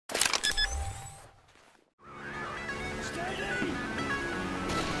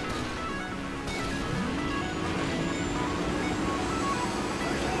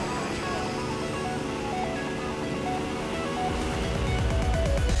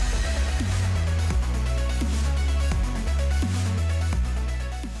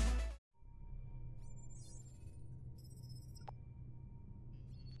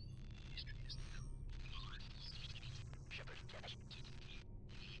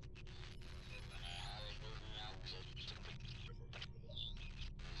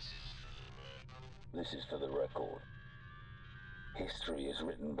This is for the record. History is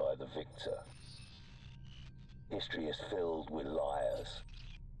written by the victor. History is filled with liars.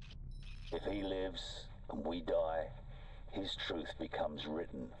 If he lives and we die, his truth becomes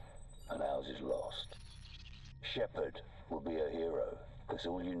written and ours is lost. Shepard will be a hero, because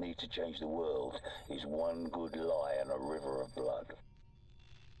all you need to change the world is one good lie and a river of blood.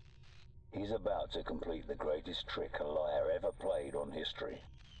 He's about to complete the greatest trick a liar ever played on history.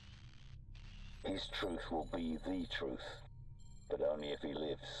 His truth will be the truth, but only if he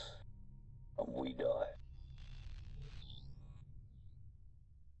lives and we die.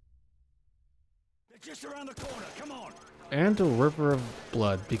 They're just around the corner, come on! And a river of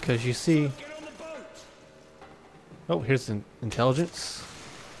blood, because you see... Get on the boat! Oh, here's an intelligence.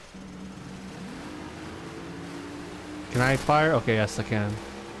 Can I fire? Okay, yes I can.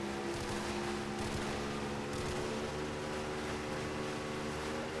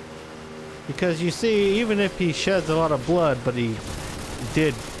 Because you see, even if he sheds a lot of blood, but he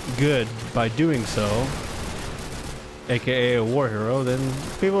did good by doing so, aka a war hero, then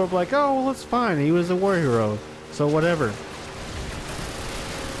people are like, oh, well, it's fine, he was a war hero, so whatever.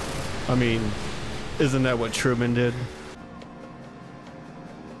 I mean, isn't that what Truman did?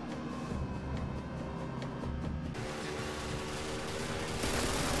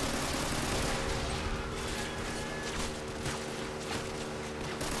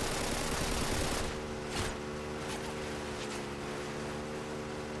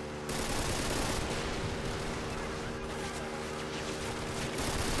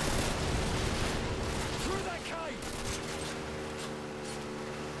 Through that cave!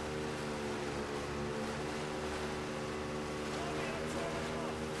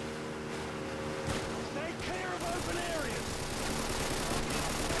 Stay clear of open areas!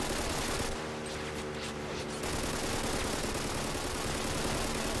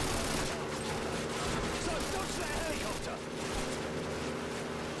 So, dodge that helicopter!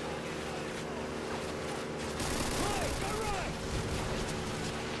 Right, go right!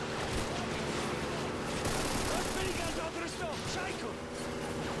 Those miniguns aren't gonna stop! Shake them!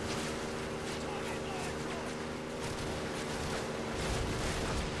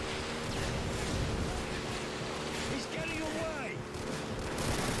 He's getting away!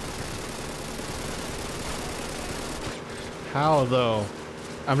 How though?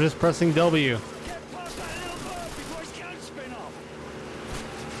 I'm just pressing W. Get past that little bird before his can't spin off!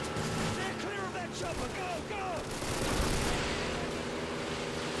 Steer clear of that chopper! Go, go!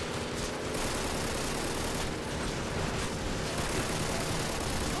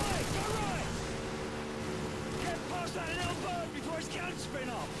 Right, go right! Get past that little bird before his can't spin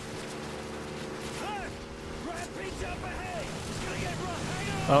off! Look! Rampage up ahead! It's gonna get rough! Hang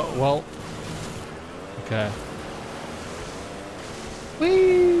on! Oh, well. Okay.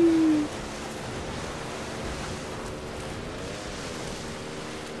 Whee!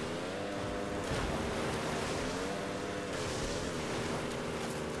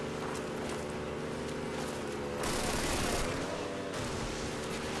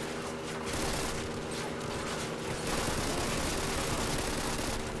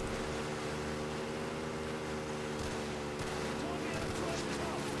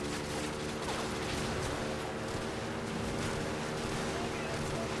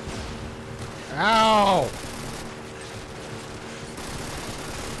 Ow!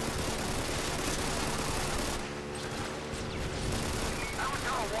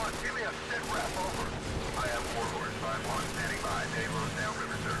 Alabama 1, give me a sit rep, over. I have Warhorse 5-1 standing by, Dave Rosedale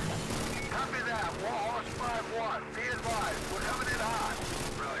River Circle. Copy that, Warhorse 5-1, be advised, we're coming in hot.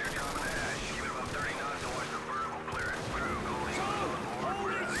 Bro, you're coming to Ash, keep it about 30 knots and watch the vertical clearance. Crew, Goldie, on board,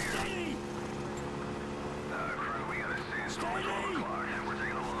 we're out of here. Steady! Crew, we got a sandstorm at 12 o'clock, and we're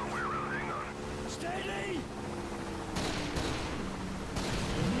taking a long way around, hang on. Steady!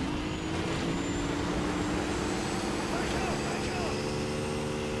 Back up, back up!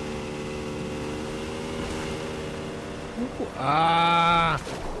 Ah!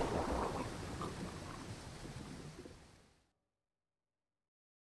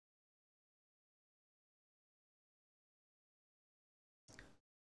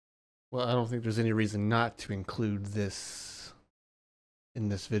 Well, I don't think there's any reason not to include this in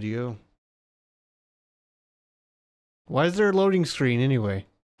this video. Why is there a loading screen anyway?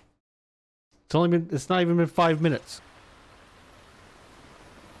 It's not even been 5 minutes.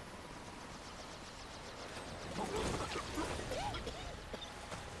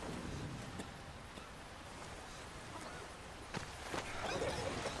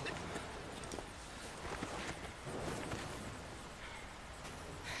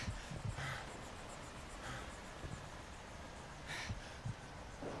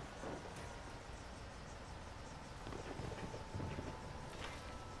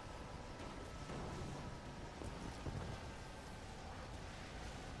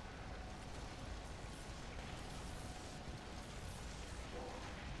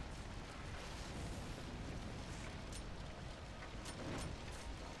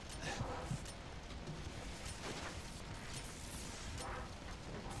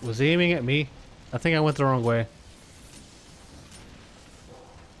 Was he aiming at me? I think I went the wrong way.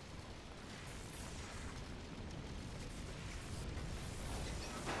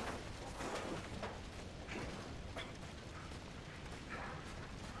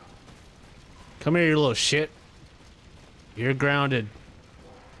 Come here, you little shit. You're grounded.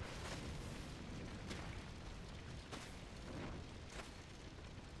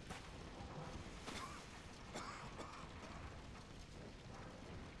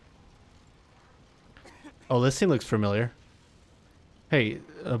 Oh, this thing looks familiar. Hey,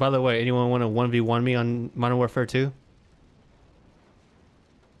 by the way, anyone want to 1v1 me on Modern Warfare 2?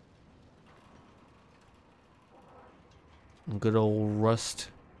 Good old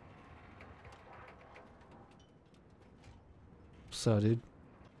Rust. So, dude,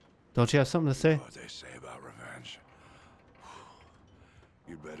 don't you have something to say? What they say about revenge.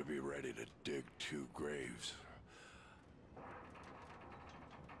 You'd better be ready to dig 2 graves.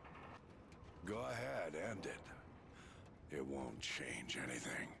 Go ahead, end it. It won't change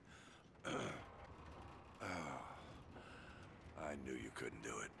anything. I knew you couldn't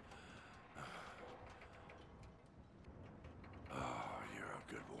do it. Oh, you're a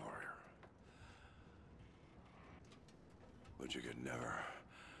good warrior. But you could never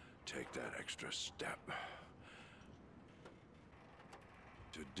take that extra step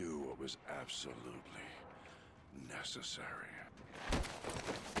to do what was absolutely necessary.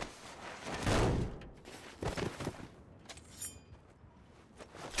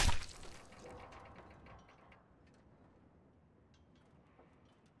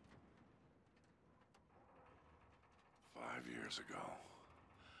 Years ago,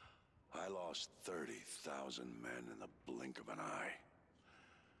 I lost 30,000 men in the blink of an eye.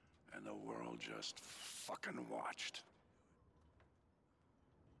 And the world just fucking watched.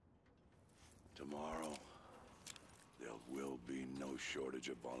 Tomorrow, there will be no shortage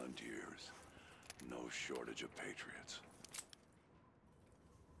of volunteers, no shortage of patriots.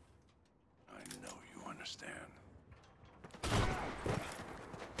 I know you understand.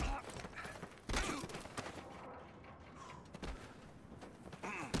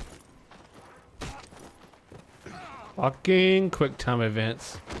 'Quick time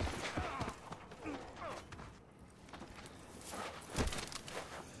events.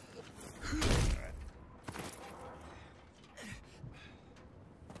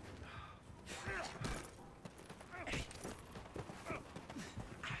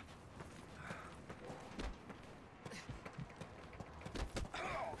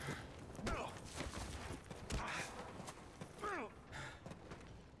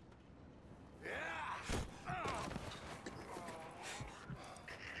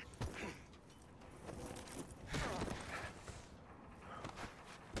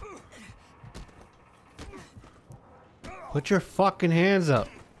 Put your fucking hands up.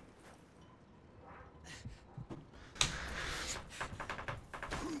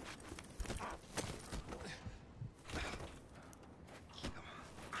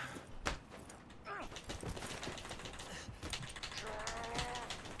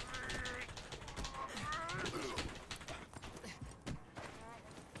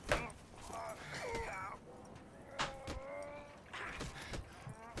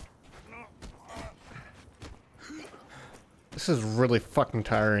 This is really fucking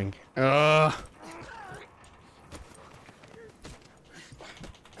tiring. Ugh.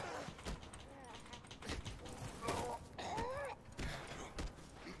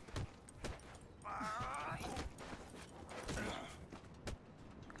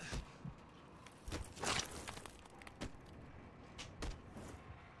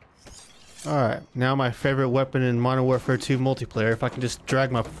 Alright, now my favorite weapon in Modern Warfare 2 multiplayer. If I can just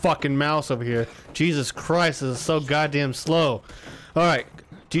drag my fucking mouse over here. Jesus Christ, this is so goddamn slow. Alright,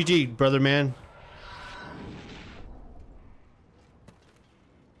 GG, brother man.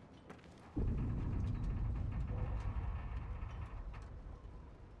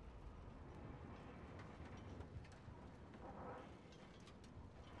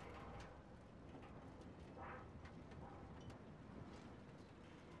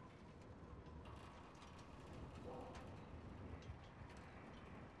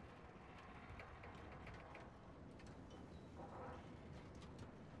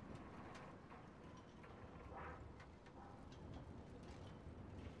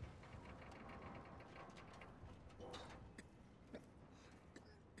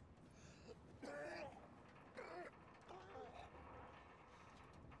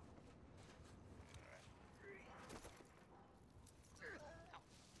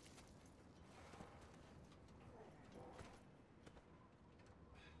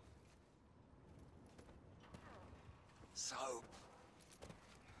 So,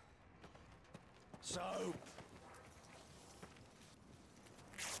 So... Little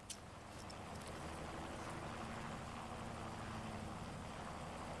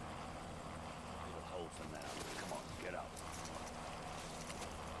hole for now. Come on, get up.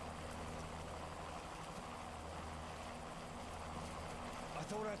 I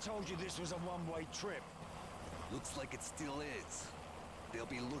thought I told you this was a one-way trip. Looks like it still is. They'll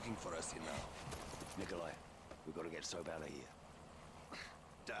be looking for us, you know. Nikolai, we've got to get Soap out of here.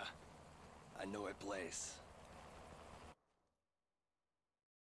 Duh. I know a place.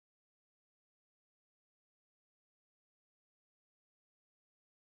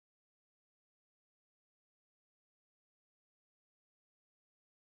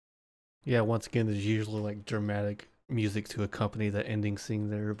 Yeah, once again, there's usually like dramatic music to accompany the ending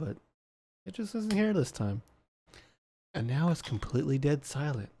scene there, but it just isn't here this time. And now it's completely dead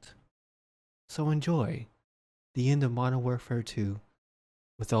silent. So enjoy the end of Modern Warfare 2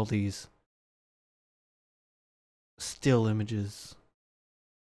 with all these still images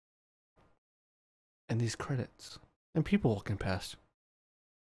and these credits and people walking past.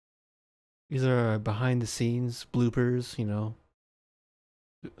 These are behind the scenes bloopers, you know.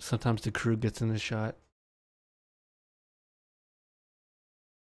 Sometimes the crew gets in the shot.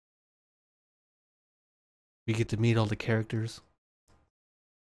 We get to meet all the characters.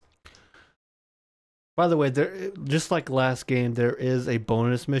 By the way, there, just like last game, there is a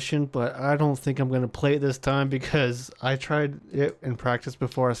bonus mission, but I don't think I'm going to play it this time because I tried it in practice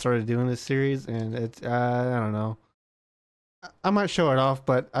before I started doing this series, and it's, I don't know. I might show it off,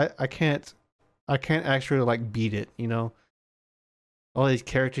 but I can't actually like beat it, you know? All these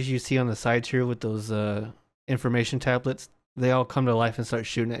characters you see on the sides here with those information tablets, they all come to life and start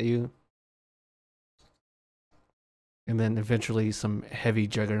shooting at you. And then eventually some heavy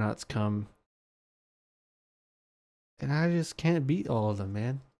juggernauts come. And I just can't beat all of them,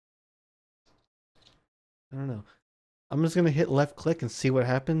 man. I don't know. I'm just going to hit left click and see what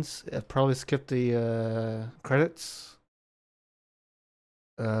happens. I'll probably skip the credits.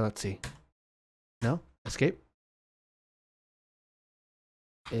 Let's see. No? Escape?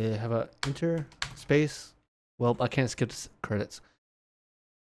 How about enter? Space? Well, I can't skip the credits.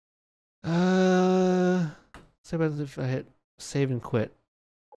 Say about if I hit save and quit.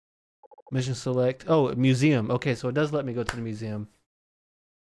 Mission select. Oh, museum. Okay, so it does let me go to the museum.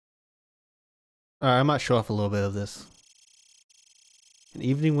 Alright, I might show off a little bit of this. An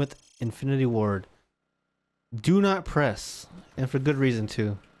evening with Infinity Ward. Do not press. And for good reason,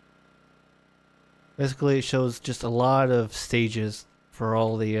 too. Basically, it shows just a lot of stages for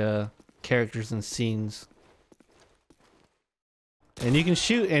all the characters and scenes. And you can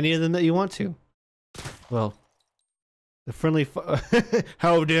shoot any of them that you want to. Well, the friendly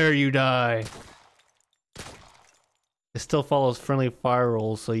how dare you die? It still follows friendly fire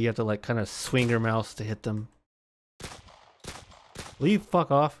rolls, so you have to like kind of swing your mouse to hit them. Will you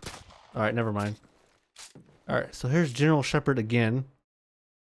fuck off? Alright, never mind. Alright, so here's General Shepard again.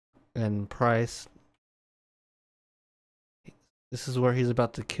 And Price. This is where he's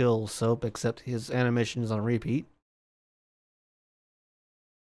about to kill Soap, except his animation is on repeat.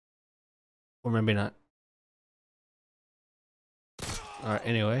 Or maybe not. Alright,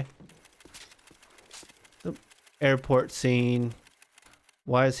 anyway. The airport scene.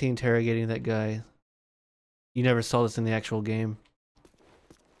 Why is he interrogating that guy? You never saw this in the actual game.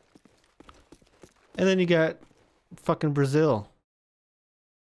 And then you got fucking Brazil.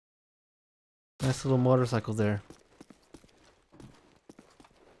 Nice little motorcycle there.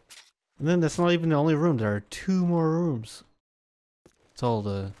 And then that's not even the only room. There are 2 more rooms. It's all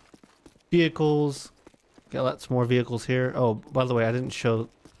the vehicles. Got lots more vehicles here. Oh, by the way, I didn't show...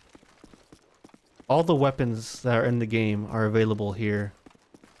 All the weapons that are in the game are available here.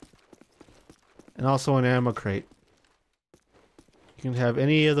 And also an ammo crate. You can have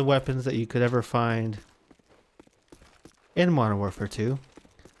any of the weapons that you could ever find in Modern Warfare 2.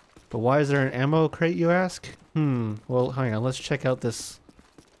 But why is there an ammo crate, you ask? Well, hang on. Let's check out this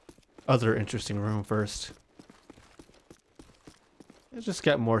other interesting room first. It's just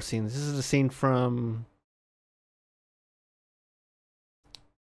got more scenes. This is a scene from...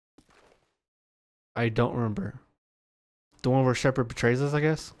 I don't remember. The one where Shepard betrays us, I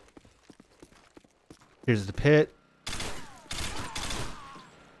guess? Here's the pit.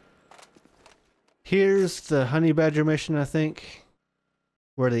 Here's the Honey Badger mission, I think.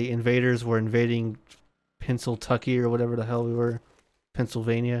 Where the invaders were invading Pennsyltucky or whatever the hell we were.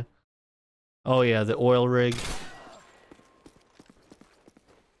 Pennsylvania. Oh yeah, the oil rig.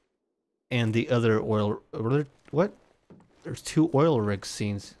 And the other oil... What? There's 2 oil rig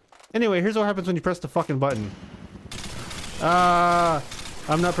scenes. Anyway, here's what happens when you press the fucking button.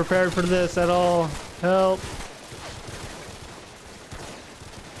 I'm not prepared for this at all. Help.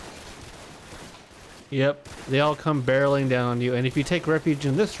 Yep, they all come barreling down on you, and if you take refuge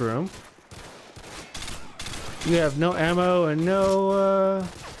in this room, you have no ammo and no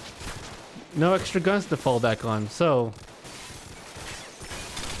extra guns to fall back on. So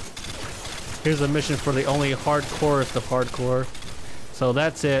here's a mission for the only hardcorest of hardcore. So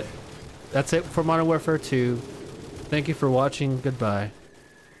that's it. That's it for Modern Warfare 2. Thank you for watching. Goodbye.